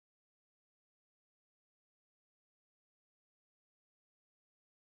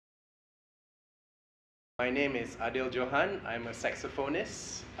My name is Adil Johan. I'm a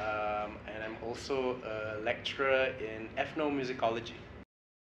saxophonist, and I'm also a lecturer in ethnomusicology.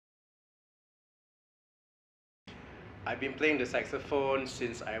 I've been playing the saxophone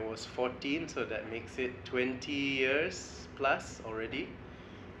since I was 14, so that makes it 20 years plus already.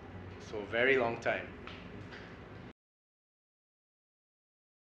 So very long time.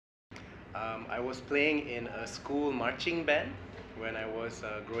 I was playing in a school marching band when I was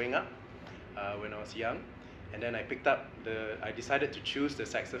growing up, when I was young. And then I decided to choose the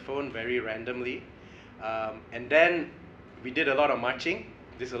saxophone very randomly. And then we did a lot of marching.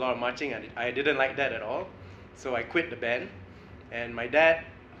 This a lot of marching, and I didn't like that at all. So I quit the band. And my dad,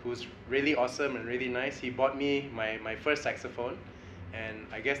 who's really awesome and really nice, he bought me my first saxophone. And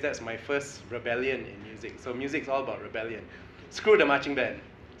I guess that's my first rebellion in music. So music's all about rebellion. Screw the marching band.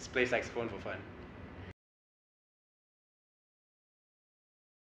 Let's play saxophone for fun.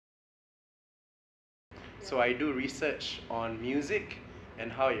 So I do research on music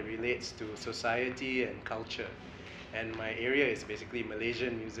and how it relates to society and culture. And my area is basically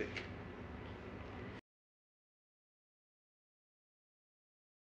Malaysian music.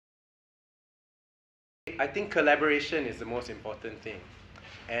 I think collaboration is the most important thing.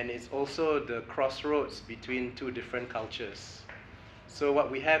 And it's also the crossroads between two different cultures. So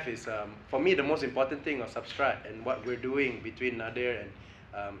what we have is, for me, the most important thing of Substrat and what we're doing between Nadir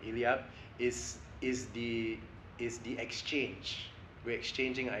and iliaeb is the exchange. We're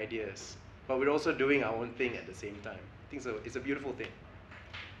exchanging ideas, but we're also doing our own thing at the same time. I think so. It's a beautiful thing.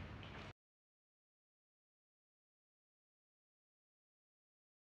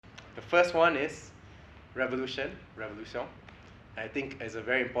 The first one is revolution. I think is a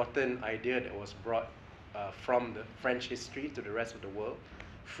very important idea that was brought from the French history to the rest of the world.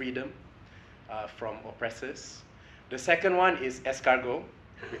 Freedom from oppressors. The second one is escargot,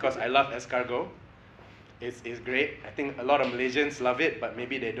 because I love escargot. It's great. I think a lot of Malaysians love it, but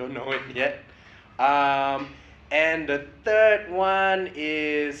maybe they don't know it yet. And the third one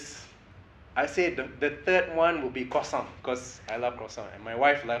is, I say the third one will be croissant, because I love croissant, and my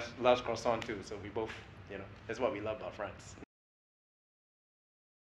wife loves croissant too. So we both, that's what we love about France.